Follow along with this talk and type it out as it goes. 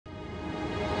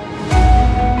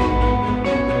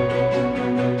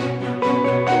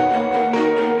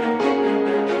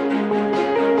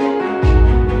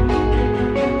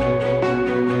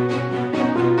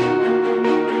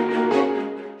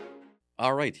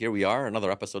right, here we are, another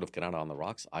episode of Canada on the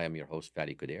Rocks. I am your host,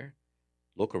 Fatty Kudair,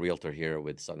 local realtor here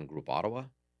with Sutton Group Ottawa.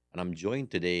 And I'm joined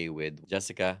today with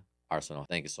Jessica Arsenault.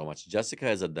 Thank you so much.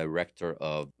 Jessica is a director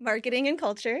of Marketing and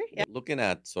culture. Yeah. looking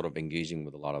at sort of engaging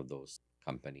with a lot of those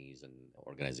companies and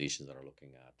organizations that are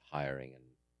looking at hiring and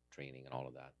training and all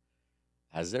of that.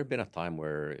 Has there been a time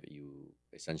where you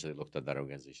essentially looked at that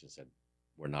organization and said,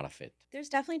 we're not a fit? There's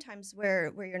definitely times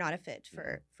where you're not a fit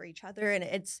for each other, and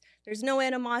there's no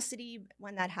animosity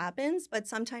when that happens, but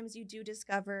sometimes you do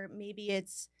discover maybe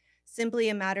it's simply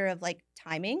a matter of like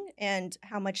timing and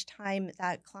how much time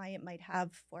that client might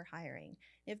have for hiring.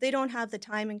 If they don't have the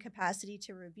time and capacity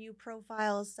to review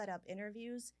profiles, set up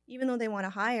interviews, even though they want to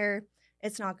hire,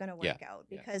 it's not going to Yeah. work out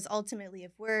Yeah. because ultimately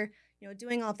if we're,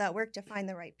 doing all of that work to find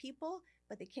the right people,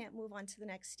 but they can't move on to the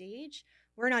next stage,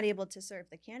 we're not able to serve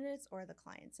the candidates or the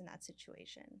clients in that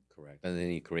situation. Correct. And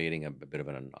then you're creating a bit of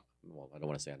well, I don't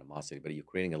want to say animosity, but you're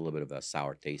creating a little bit of a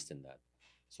sour taste in that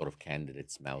sort of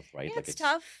candidate's mouth, right? Yeah, Like it's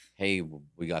tough. hey,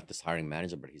 we got this hiring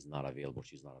manager, but he's not available.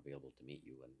 She's not available to meet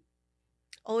you. And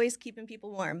Always keeping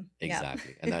people warm.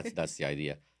 exactly. Yeah. And that's the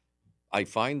idea. I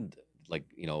find like,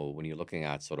 when you're looking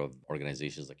at sort of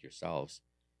organizations like yourselves,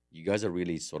 you guys are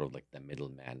really sort of like the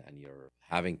middleman and you're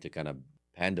having to kind of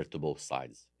pander to both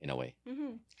sides in a way.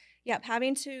 Mm-hmm. Yep,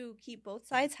 having to keep both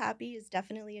sides happy is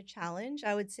definitely a challenge.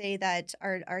 I would say that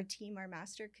our team are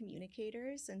master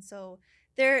communicators, and so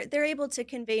they're able to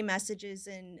convey messages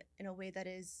in a way that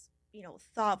is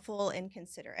thoughtful and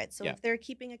considerate. So Yeah. if they're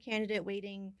keeping a candidate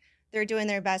waiting, they're doing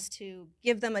their best to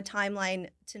give them a timeline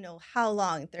to know how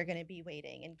long they're going to be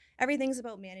waiting. And everything's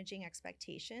about managing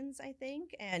expectations, I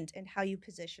think, and how you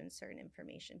position certain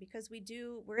information because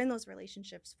we're in those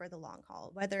relationships for the long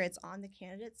haul, whether it's on the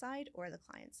candidate side or the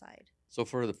client side. So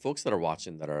for the folks that are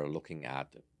watching that are looking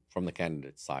at from the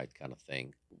candidate side kind of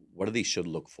thing, what do they should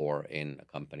look for in a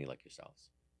company like yourselves?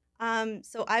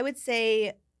 So I would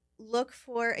say look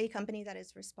for a company that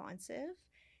is responsive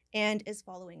and is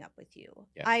following up with you.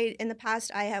 Yeah. In the past,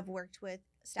 I have worked with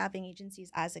staffing agencies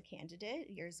as a candidate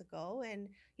years ago. And,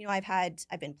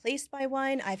 I've been placed by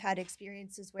one. I've had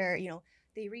experiences where,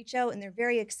 they reach out and they're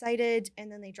very excited and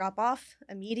then they drop off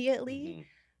immediately.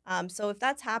 So if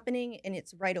that's happening and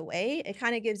it's right away, it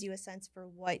kind of gives you a sense for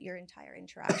what your entire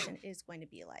interaction is going to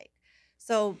be like.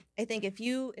 So I think if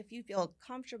you feel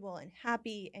comfortable and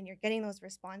happy and you're getting those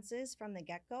responses from the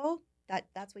get-go,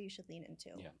 that's what you should lean into.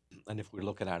 Yeah. And if we're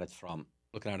looking at it from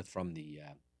the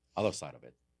other side of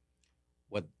it,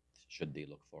 what should they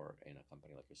look for in a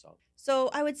company like yourself? So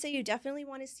I would say you definitely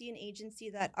want to see an agency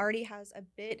that already has a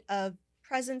bit of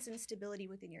presence and stability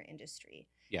within your industry.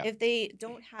 Yeah. If they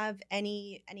don't have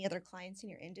any other clients in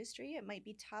your industry, it might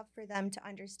be tough for them to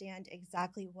understand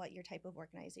exactly what your type of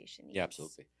organization needs. Yeah,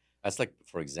 absolutely. That's like,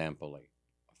 for example, like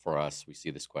for us, we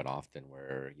see this quite often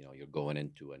where, you're going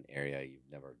into an area, you've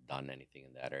never done anything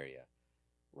in that area.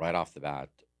 Right off the bat,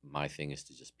 my thing is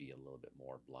to just be a little bit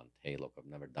more blunt. Hey, look, I've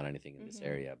never done anything in this Mhm.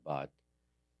 area, but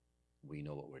we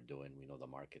know what we're doing. We know the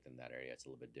market in that area. It's a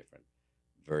little bit different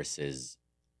versus,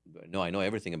 no, I know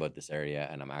everything about this area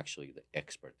and I'm actually the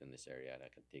expert in this area and I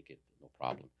can take it, no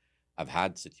problem. I've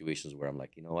had situations where I'm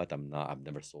like, you know what, I've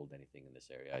never sold anything in this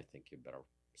area. I think you're better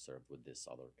served with this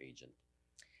other agent.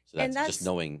 So And that's just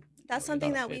knowing that's you're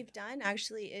something not a that fit. we've done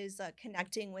actually is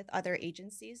connecting with other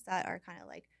agencies that are kind of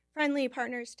like friendly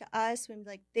partners to us when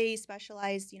like they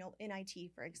specialize in IT,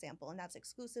 for example, and that's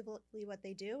exclusively what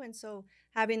they do. And so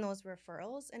having those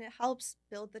referrals, and it helps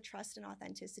build the trust and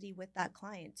authenticity with that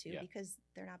client too, Yeah. because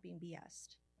they're not being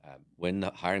BS'd. When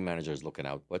the hiring manager is looking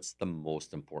out, what's the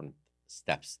most important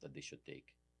steps that they should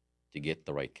take to get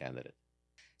the right candidate?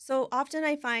 So often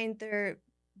I find they're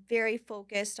very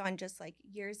focused on just like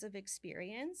years of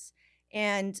experience,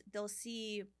 and they'll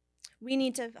see we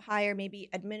need to hire maybe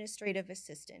administrative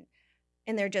assistant,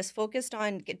 and they're just focused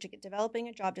on developing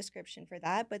a job description for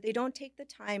that, but they don't take the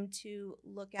time to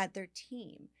look at their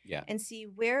team Yeah. and see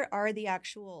where are the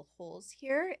actual holes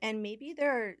here, and maybe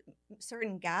there are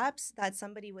certain gaps that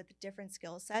somebody with different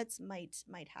skill sets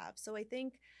might have. So I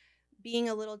think being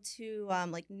a little too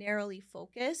like narrowly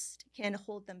focused can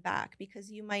hold them back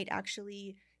because you might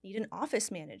actually need an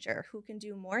office manager who can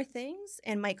do more things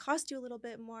and might cost you a little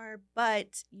bit more,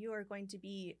 but you are going to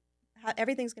be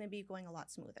everything's going to be going a lot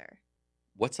smoother.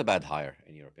 What's a bad hire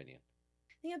in your opinion?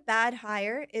 I think a bad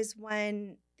hire is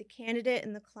when the candidate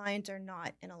and the client are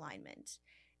not in alignment.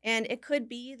 And it could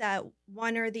be that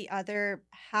one or the other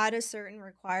had a certain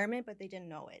requirement, but they didn't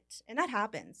know it. And that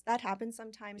happens. That happens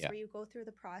sometimes Yeah. where you go through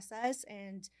the process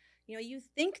and you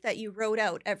think that you wrote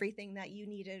out everything that you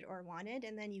needed or wanted,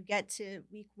 and then you get to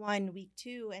week 1, week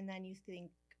 2, and then you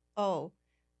think, oh,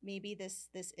 maybe this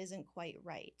isn't quite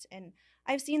right. And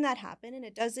I've seen that happen, and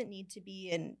it doesn't need to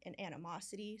be an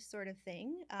animosity sort of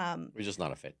thing. We're just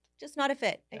not a fit. Just not a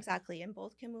fit, Yeah. exactly, and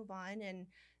both can move on. And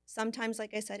sometimes,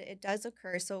 like I said, it does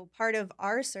occur. So part of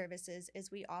our services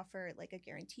is we offer like a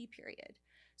guarantee period.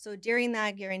 So during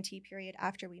that guarantee period,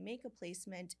 after we make a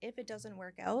placement, if it doesn't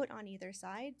work out on either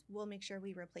side, we'll make sure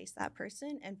we replace that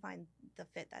person and find the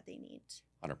fit that they need.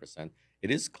 100%. It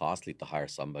is costly to hire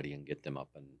somebody and get them up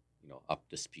and up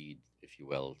to speed, if you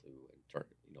will, to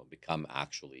become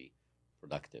actually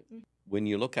productive. Mhm. When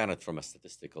you look at it from a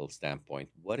statistical standpoint,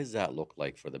 what does that look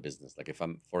like for the business? Like if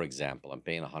for example, I'm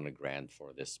paying 100 grand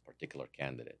for this particular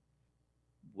candidate,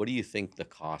 what do you think the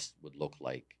cost would look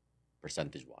like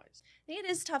percentage wise? I think it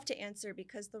is tough to answer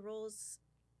because the roles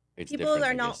It's people different, are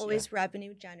I not guess. Yeah. always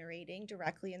revenue generating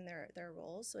directly in their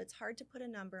roles, so it's hard to put a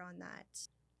number on that.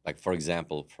 Like for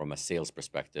example, from a sales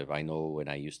perspective, I know when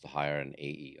I used to hire an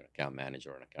AE or account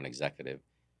manager or an account executive,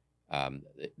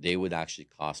 they would actually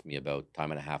cost me about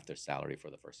time and a half their salary for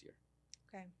the first year.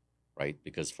 Okay. Right?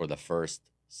 Because for the first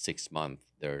 6 months,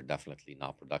 they're definitely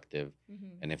not productive,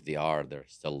 Mm-hmm. and if they are, they're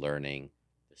still learning.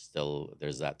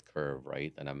 There's that curve,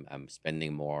 right? And I'm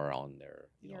spending more on their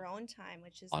Your own time,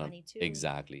 which is on money too.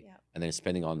 exactly, Yeah. and then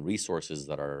spending on resources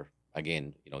that are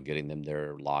again getting them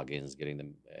their logins, getting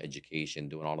them education,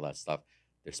 doing all of that stuff.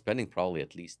 They're spending probably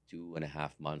at least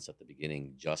 2.5 months at the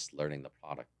beginning just learning the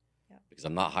product. Yeah. Because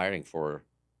I'm not hiring for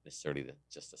necessarily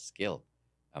just a skill.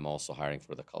 I'm also hiring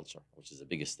for the culture, which is the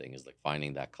biggest thing, is like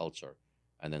finding that culture.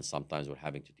 And then sometimes we're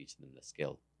having to teach them the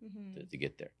skill Mm-hmm. to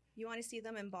get there. You want to see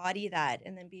them embody that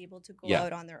and then be able to go Yeah,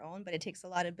 out on their own, but it takes a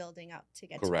lot of building up to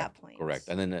get to that correct, point. correct.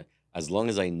 And then as long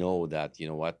as I know that,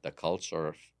 the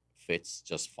culture fits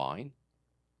just fine,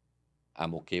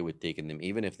 I'm okay with taking them,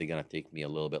 even if they're going to take me a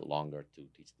little bit longer to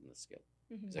teach them the skill.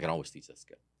 Because Mm-hmm. I can always teach the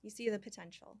skill. You see the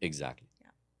potential. Exactly.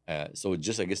 Yeah. So it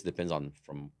just, I guess, depends on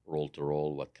from role to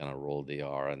role, what kind of role they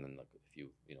are, and then like, if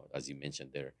as you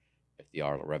mentioned there, if they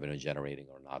are revenue generating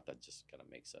or not, that just kind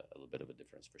of makes a little bit of a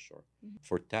difference for sure. Mm-hmm.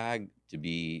 For Tag to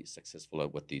be successful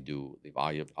at what they do, they've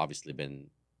obviously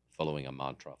been following a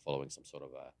mantra, following some sort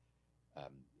of a,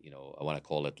 I want to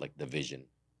call it like the vision.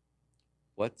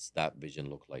 What's that vision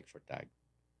look like for Tag?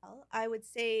 Well, I would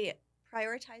say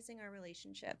prioritizing our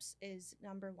relationships is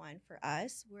number one for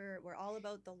us. We're all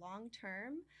about the long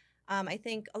term. I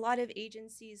think a lot of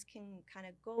agencies can kind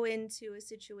of go into a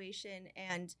situation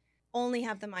and only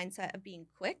have the mindset of being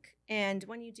quick. And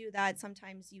when you do that,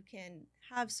 sometimes you can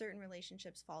have certain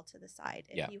relationships fall to the side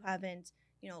if Yeah. you haven't,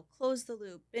 closed the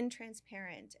loop, been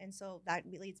transparent. And so that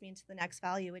leads me into the next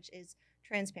value, which is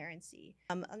transparency.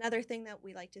 Another thing that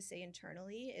we like to say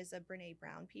internally is a Brene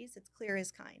Brown piece. It's clear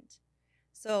is kind.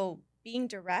 So being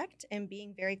direct and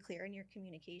being very clear in your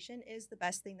communication is the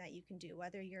best thing that you can do.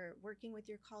 Whether you're working with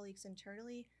your colleagues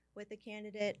internally, with a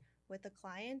candidate, with a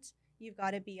client, you've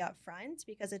got to be upfront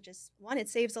because it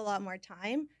saves a lot more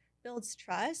time, builds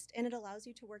trust, and it allows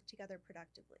you to work together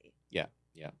productively. Yeah,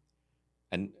 yeah.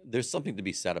 And there's something to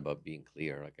be said about being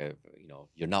clear. Like,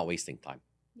 you're not wasting time.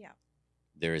 Yeah.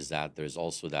 There is that. There's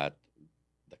also that.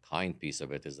 The kind piece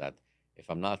of it is that if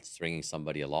I'm not stringing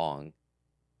somebody along,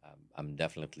 I'm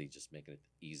definitely just making it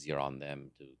easier on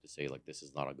them to say like this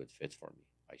is not a good fit for me.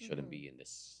 I shouldn't Mhm. be in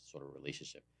this sort of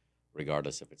relationship,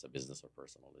 regardless if it's a business or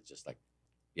personal. It's just like,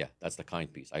 yeah, that's the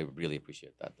kind piece. I really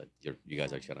appreciate that you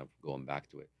guys are Yeah. kind of going back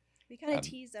to it. We kind of Um,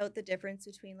 tease out the difference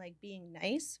between like being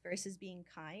nice versus being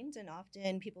kind. And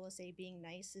often people will say being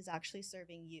nice is actually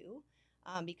serving you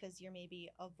because you're maybe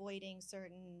avoiding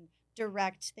certain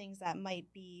direct things that might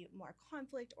be more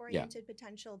conflict oriented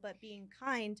potential. But being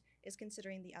kind is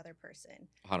considering the other person,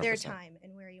 100%. their time,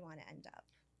 and where you want to end up.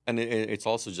 And it's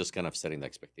also just kind of setting the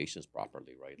expectations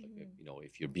properly, right? Like Mhm.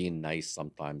 if you're being nice,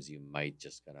 sometimes you might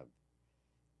just kind of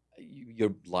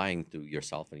you're lying to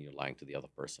yourself and you're lying to the other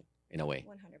person in a way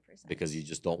 100%. because you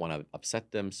just don't want to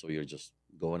upset them, so you're just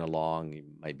going along. You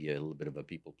might be a little bit of a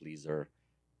people pleaser,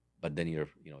 but then you're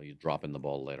dropping the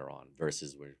ball later on.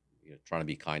 Versus where you're trying to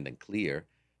be kind and clear,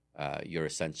 you're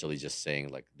essentially just saying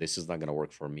like this is not going to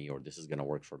work for me or this is going to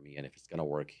work for me, and if it's going to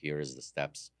work, here's the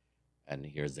steps and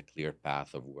here's the clear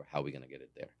path of how we're going to get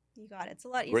it there. You got it. It's a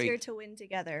lot Great. easier to win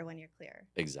together when you're clear.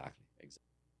 Exactly.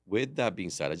 With that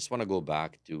being said, I just want to go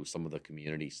back to some of the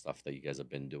community stuff that you guys have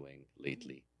been doing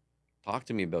lately. Talk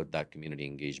to me about that community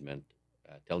engagement.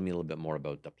 Tell me a little bit more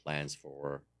about the plans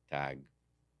for Tag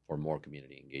for more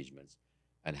community engagements,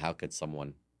 and how could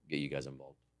someone get you guys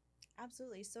involved?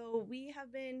 Absolutely. So we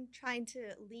have been trying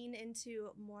to lean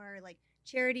into more like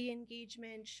charity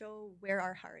engagement, show where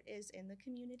our heart is in the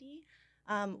community.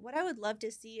 What I would love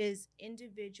to see is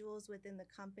individuals within the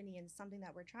company, and something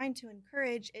that we're trying to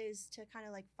encourage is to kind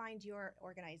of like find your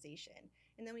organization,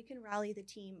 and then we can rally the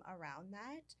team around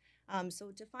that.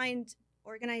 So to find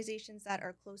organizations that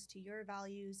are close to your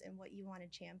values and what you want to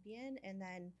champion, and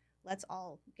then let's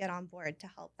all get on board to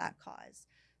help that cause.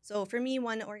 So for me,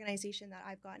 one organization that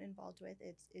I've gotten involved with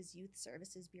is Youth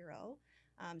Services Bureau.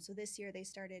 So this year they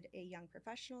started a Young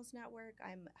Professionals Network.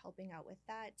 I'm helping out with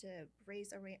that to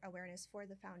raise awareness for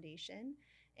the foundation.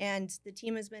 And the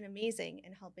team has been amazing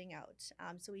in helping out.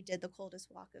 So we did the coldest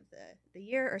walk of the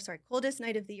year, or sorry, coldest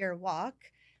night of the year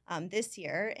walk this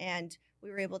year. And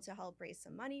we were able to help raise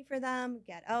some money for them,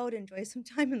 get out, enjoy some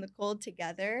time in the cold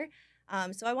together.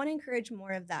 So I want to encourage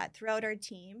more of that throughout our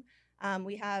team.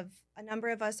 We have a number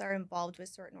of us are involved with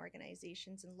certain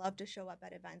organizations and love to show up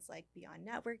at events like Beyond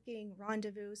Networking,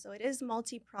 Rendezvous. So it is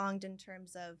multi-pronged in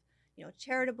terms of,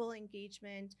 charitable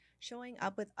engagement, showing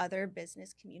up with other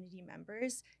business community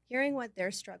members, hearing what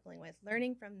they're struggling with,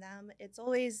 learning from them. It's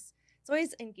always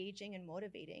engaging and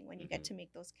motivating when you get to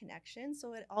make those connections.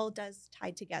 So it all does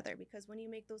tie together, because when you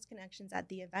make those connections at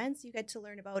the events, you get to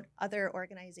learn about other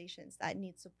organizations that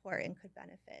need support and could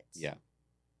benefit. Yeah.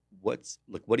 What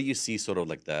do you see sort of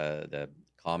like the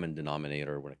common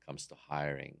denominator when it comes to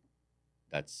hiring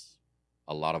that's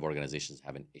a lot of organizations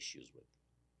having issues with?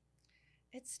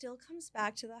 It still comes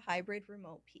back to the hybrid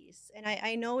remote piece. And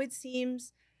I know it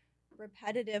seems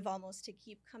repetitive almost to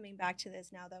keep coming back to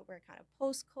this now that we're kind of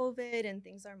post COVID and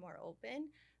things are more open.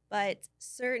 But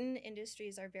certain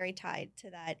industries are very tied to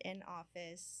that in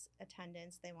office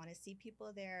attendance. They want to see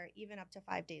people there even up to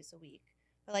 5 days a week.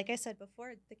 But like I said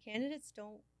before, the candidates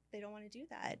don't want to do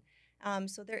that.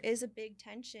 So there is a big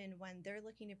tension when they're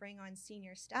looking to bring on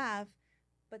senior staff,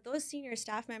 but those senior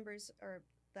staff members, or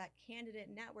that candidate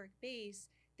network base,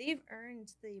 they've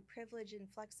earned the privilege and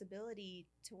flexibility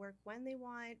to work when they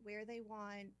want, where they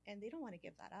want, and they don't want to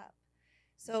give that up.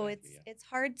 So Exactly, yeah. it's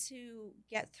hard to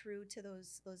get through to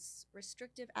those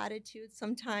restrictive attitudes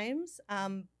sometimes.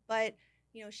 But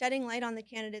shedding light on the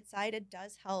candidate side, it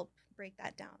does help break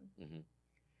that down. hmm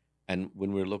And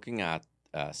when we're looking at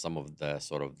some of the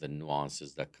sort of the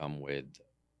nuances that come with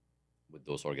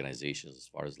those organizations, as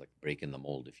far as like breaking the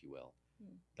mold, if you will,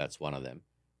 Mm. that's one of them.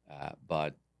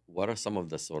 But what are some of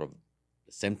the sort of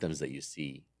symptoms that you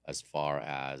see as far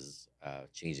as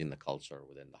changing the culture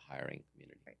within the hiring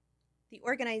community? Right. The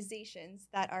organizations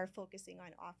that are focusing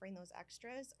on offering those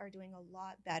extras are doing a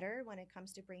lot better when it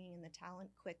comes to bringing in the talent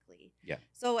quickly. Yeah.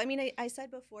 So, I mean, I said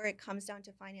before, it comes down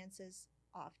to finances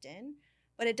often,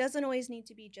 but it doesn't always need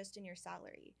to be just in your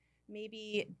salary.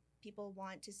 Maybe people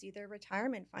want to see their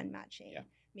retirement fund matching. Yeah.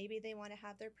 Maybe they want to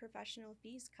have their professional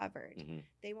fees covered. hmm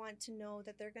They want to know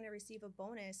that they're going to receive a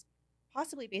bonus,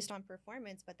 possibly based on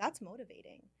performance, but that's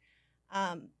motivating.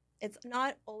 It's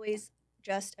not always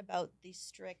just about the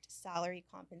strict salary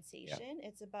compensation.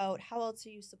 It's about how else are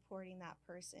you supporting that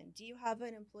person? Do you have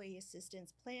an employee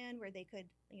assistance plan where they could,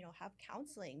 have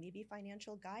counseling, maybe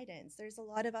financial guidance? There's a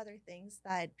lot of other things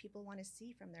that people want to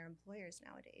see from their employers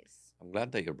nowadays. I'm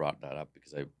glad that you brought that up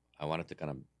because I wanted to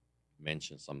kind of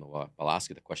mention something. Well, I'll ask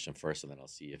you the question first, and then I'll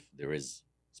see if there is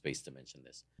space to mention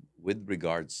this. With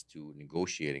regards to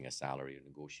negotiating a salary or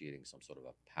negotiating some sort of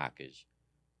a package,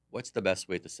 what's the best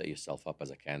way to set yourself up as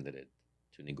a candidate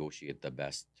to negotiate the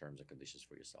best terms and conditions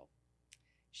for yourself?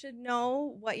 Should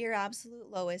know what your absolute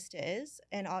lowest is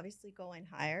and obviously go in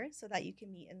higher so that you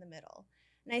can meet in the middle.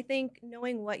 And I think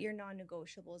knowing what your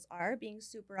non-negotiables are, being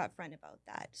super upfront about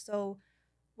that. So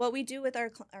what we do with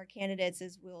our candidates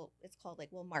is it's called like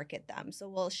we'll market them. So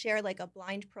we'll share like a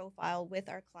blind profile with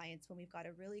our clients when we've got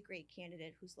a really great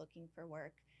candidate who's looking for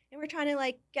work. And we're trying to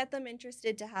like get them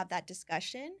interested to have that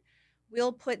discussion.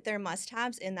 We'll put their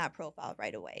must-haves in that profile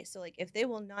right away. So like if they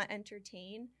will not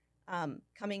entertain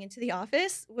coming into the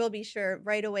office, we'll be sure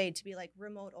right away to be like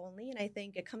remote only. And I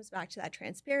think it comes back to that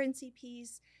transparency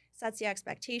piece, sets the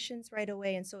expectations right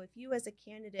away. And so if you as a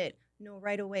candidate know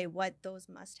right away what those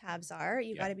must-haves are,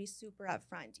 you got to be super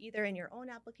upfront, either in your own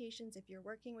applications. If you're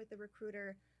working with a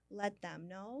recruiter, let them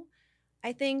know.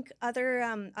 I think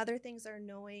other things are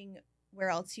knowing where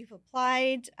else you've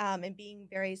applied, and being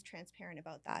very transparent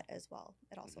about that as well.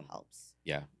 It also helps.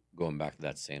 Yeah, going back to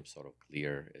that same sort of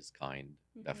clear is kind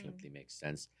Mhm. definitely makes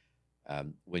sense.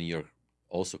 When you're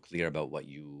also clear about what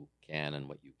you can and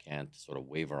what you can't sort of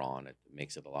waver on, it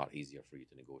makes it a lot easier for you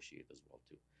to negotiate as well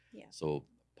too. Yeah. So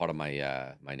part of my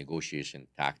my negotiation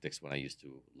tactics when I used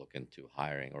to look into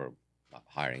hiring, or not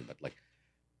hiring, but like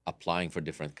applying for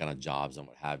different kind of jobs and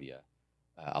what have you,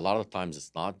 a lot of the times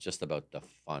it's not just about the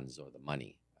funds or the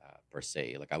money per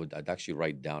se. Like I'd actually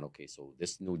write down, okay, so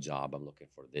this new job I'm looking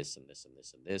for this and this and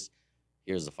this and this.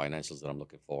 here's the financials that I'm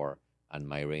looking for, and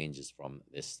my range is from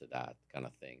this to that kind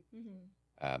of thing.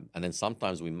 Hmm. And then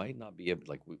sometimes we might not be able,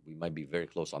 like we might be very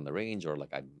close on the range, or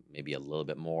like I maybe a little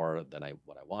bit more than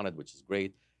what I wanted, which is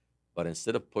great. But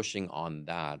instead of pushing on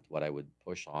that, what I would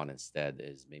push on instead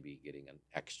is maybe getting an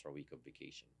extra week of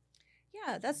vacation.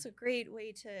 Yeah, that's a great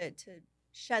way to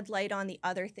shed light on the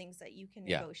other things that you can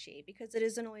Yeah, negotiate because it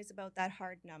isn't always about that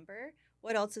hard number.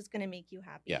 What else is going to make you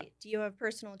yeah, happy? Do you have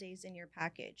personal days in your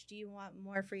package? Do you want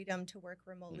more freedom to work hmm,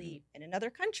 remotely in another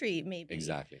country, maybe?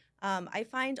 exactly, I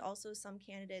find also some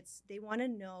candidates, they want to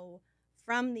know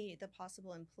from the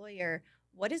possible employer,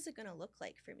 what is it going to look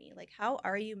like for me? Like, how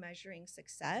are you measuring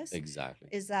success? exactly.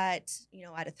 Is that,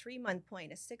 at a 3 month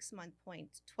point, a 6 month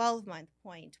point, 12-month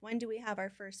point? When do we have our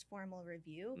first formal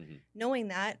review? Hmm. Knowing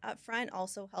that up front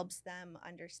also helps them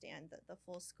understand the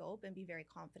full scope and be very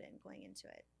confident going into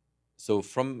it. So,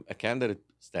 from a candidate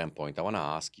standpoint, I want to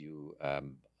ask you a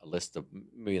list of,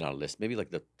 maybe not a list, maybe like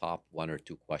the top one or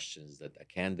two questions that a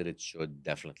candidate should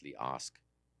definitely ask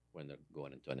when they're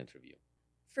going into an interview.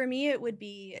 For me, it would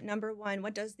be number one,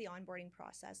 what does the onboarding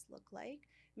process look like?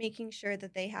 Making sure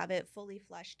that they have it fully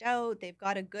fleshed out, they've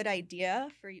got a good idea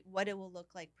for what it will look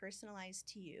like personalized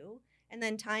to you, and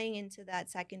then tying into that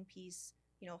second piece,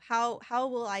 how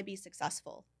will I be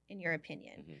successful in your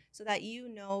opinion, Hmm. so that you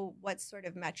know what sort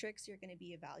of metrics you're going to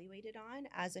be evaluated on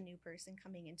as a new person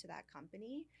coming into that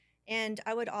company. And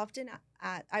I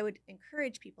would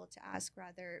encourage people to ask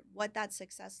rather what that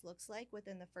success looks like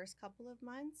within the first couple of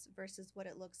months versus what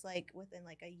it looks like within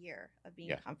like a year of being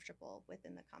Yeah, comfortable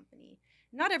within the company.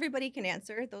 Not everybody can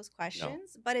answer those no.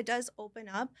 questions, but it does open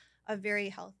up a very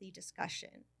healthy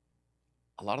discussion.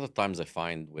 A lot of the times I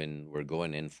find when we're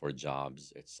going in for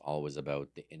jobs, it's always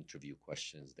about the interview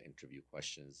questions, the interview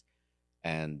questions.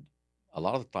 And a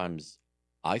lot of the times,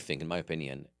 I think, in my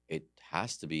opinion, it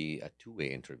has to be a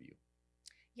two-way interview.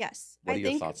 Yes, What I are your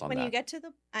think thoughts on when you that? get to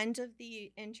the end of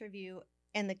the interview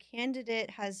and the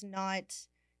candidate has not,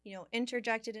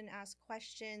 interjected and asked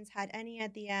questions, had any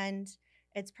at the end,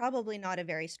 it's probably not a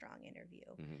very strong interview.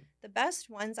 Hmm. The best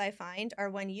ones I find are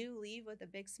when you leave with a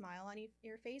big smile on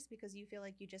your face because you feel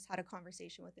like you just had a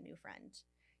conversation with a new friend.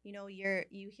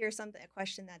 You hear something, a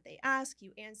question that they ask,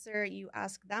 you answer, you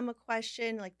ask them a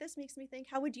question like, this makes me think,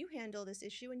 how would you handle this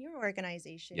issue in your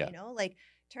organization? Yeah, Like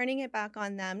turning it back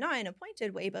on them, not in a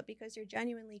pointed way, but because you're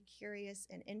genuinely curious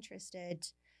and interested.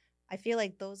 I feel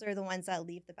like those are the ones that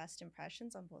leave the best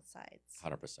impressions on both sides.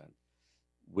 100%.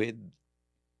 With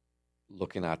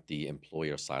looking at the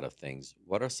employer side of things,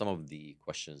 what are some of the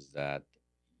questions that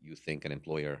you think an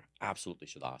employer absolutely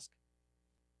should ask?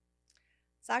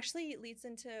 This actually leads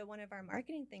into one of our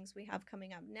marketing things we have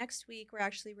coming up next week. We're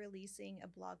actually releasing a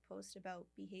blog post about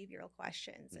behavioral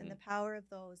questions and Hmm. the power of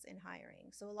those in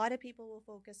hiring. So, a lot of people will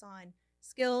focus on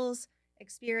skills,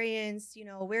 experience,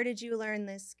 where did you learn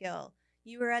this skill?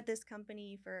 You were at this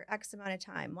company for X amount of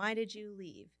time. Why did you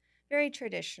leave? Very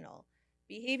traditional.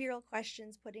 Behavioral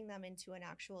questions, putting them into an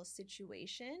actual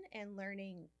situation and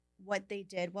learning what they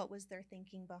did, what was their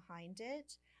thinking behind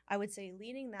it. I would say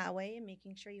leaning that way and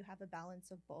making sure you have a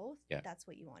balance of both. Yeah. That's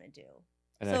what you want to do.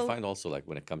 And I So, find also, like,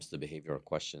 when it comes to behavioral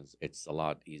questions, it's a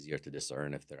lot easier to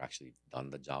discern if they're actually done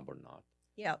the job or not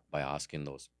yeah. by asking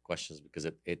those questions, because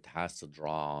it has to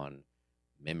draw on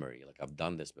memory. Like, I've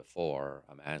done this before,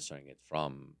 I'm answering it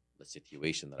from the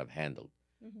situation that I've handled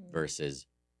Hmm. versus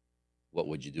what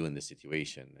would you do in this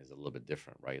situation is a little bit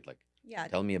different, right? Like, Yeah.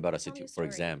 tell me about a Tell me a for story.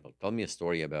 example, tell me a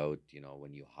story about,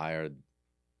 when you hired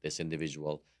this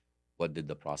individual, what did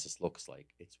the process looks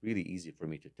like? It's really easy for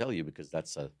me to tell you because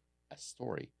that's a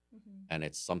story, Hmm. and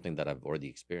it's something that I've already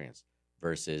experienced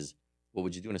versus what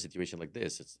would you do in a situation like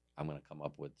this? It's I'm going to come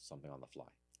up with something on the fly.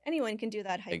 Anyone can do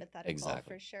that hypothetical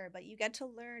Exactly. for sure, but you get to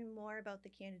learn more about the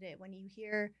candidate when you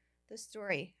hear the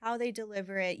story, how they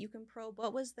deliver it. You can probe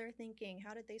what was their thinking,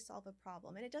 how did they solve a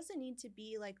problem, and it doesn't need to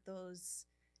be like those.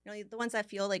 The ones that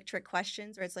feel like trick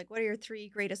questions where it's like, what are your three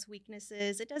greatest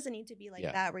weaknesses? It doesn't need to be like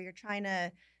Yeah. that where you're trying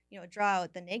to, draw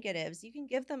out the negatives. You can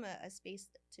give them a space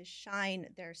to shine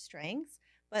their strengths,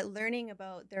 but learning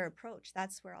about their approach,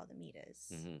 that's where all the meat is.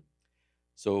 Hmm.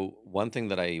 So one thing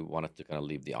that I wanted to kind of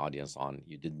leave the audience on,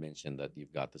 you did mention that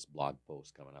you've got this blog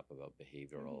post coming up about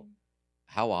behavioral. Mhm.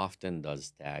 How often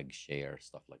does Tag share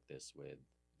stuff like this with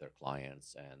their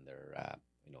clients and their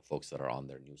folks that are on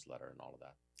their newsletter and all of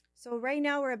that? So right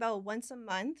now we're about once a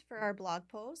month for our blog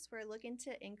posts. We're looking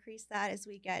to increase that as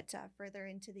we get further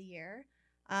into the year.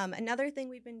 Another thing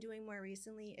we've been doing more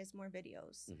recently is more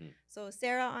videos. Hmm. So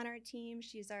Sarah on our team,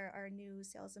 she's our new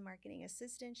sales and marketing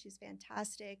assistant. She's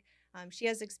fantastic. She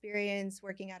has experience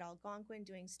working at Algonquin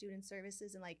doing student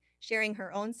services and like sharing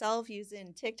her own self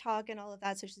using TikTok and all of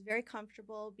that. So she's very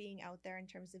comfortable being out there in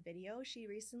terms of video. She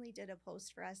recently did a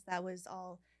post for us that was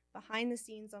all behind the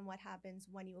scenes on what happens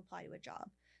when you apply to a job.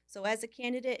 So as a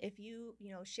candidate, if you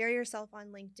share yourself on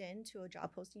LinkedIn to a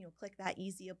job posting, you'll click that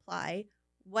easy apply.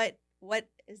 What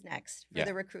is next for Yeah.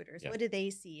 the recruiters? Yeah. What do they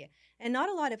see? And not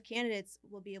a lot of candidates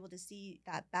will be able to see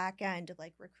that back end of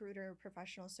like recruiter,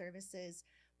 professional services.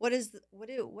 What are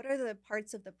the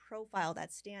parts of the profile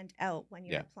that stand out when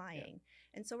you're Yeah. applying?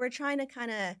 And so we're trying to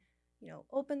kind of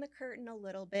open the curtain a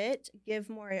little bit, give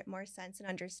more sense and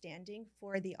understanding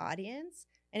for the audience.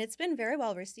 And it's been very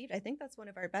well received. I think that's one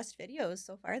of our best videos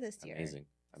so far this year. Amazing.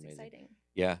 It's Amazing. exciting.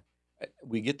 Yeah.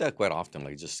 We get that quite often,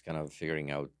 like just kind of figuring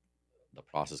out the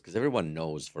process, because everyone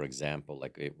knows, for example,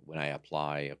 like when I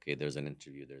apply, okay, there's an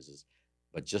interview, there's this,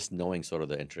 but just knowing sort of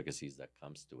the intricacies that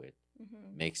comes to it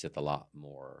Mm-hmm. makes it a lot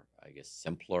more, I guess,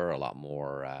 simpler, a lot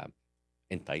more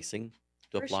enticing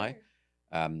to For apply.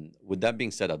 sure. With that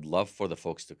being said, I'd love for the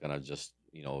folks to kind of just,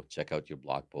 check out your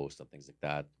blog post and things like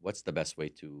that. What's the best way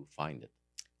to find it?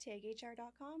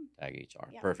 TagHR.com. Tag HR.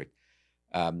 Yeah. Perfect.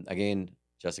 Again,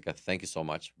 Jessica, thank you so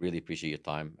much. Really appreciate your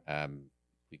time.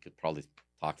 We could probably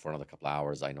talk for another couple of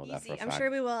hours. I know that for a Easy. I'm fact.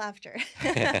 sure we will after.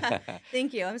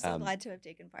 Thank you. I'm so glad to have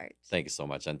taken part. Thank you so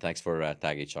much. And thanks for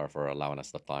Tag HR for allowing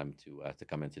us the time to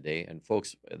come in today. And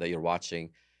folks that you're watching,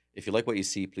 if you like what you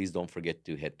see, please don't forget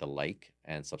to hit the like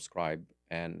and subscribe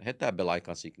and hit that bell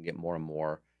icon so you can get more and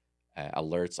more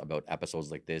alerts about episodes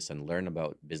like this and learn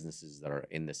about businesses that are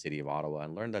in the city of Ottawa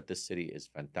and learn that this city is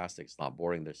fantastic. It's not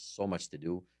boring. There's so much to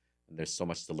do and there's so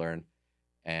much to learn.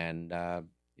 And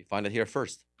you find it here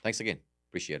first. Thanks again.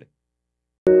 Appreciate it.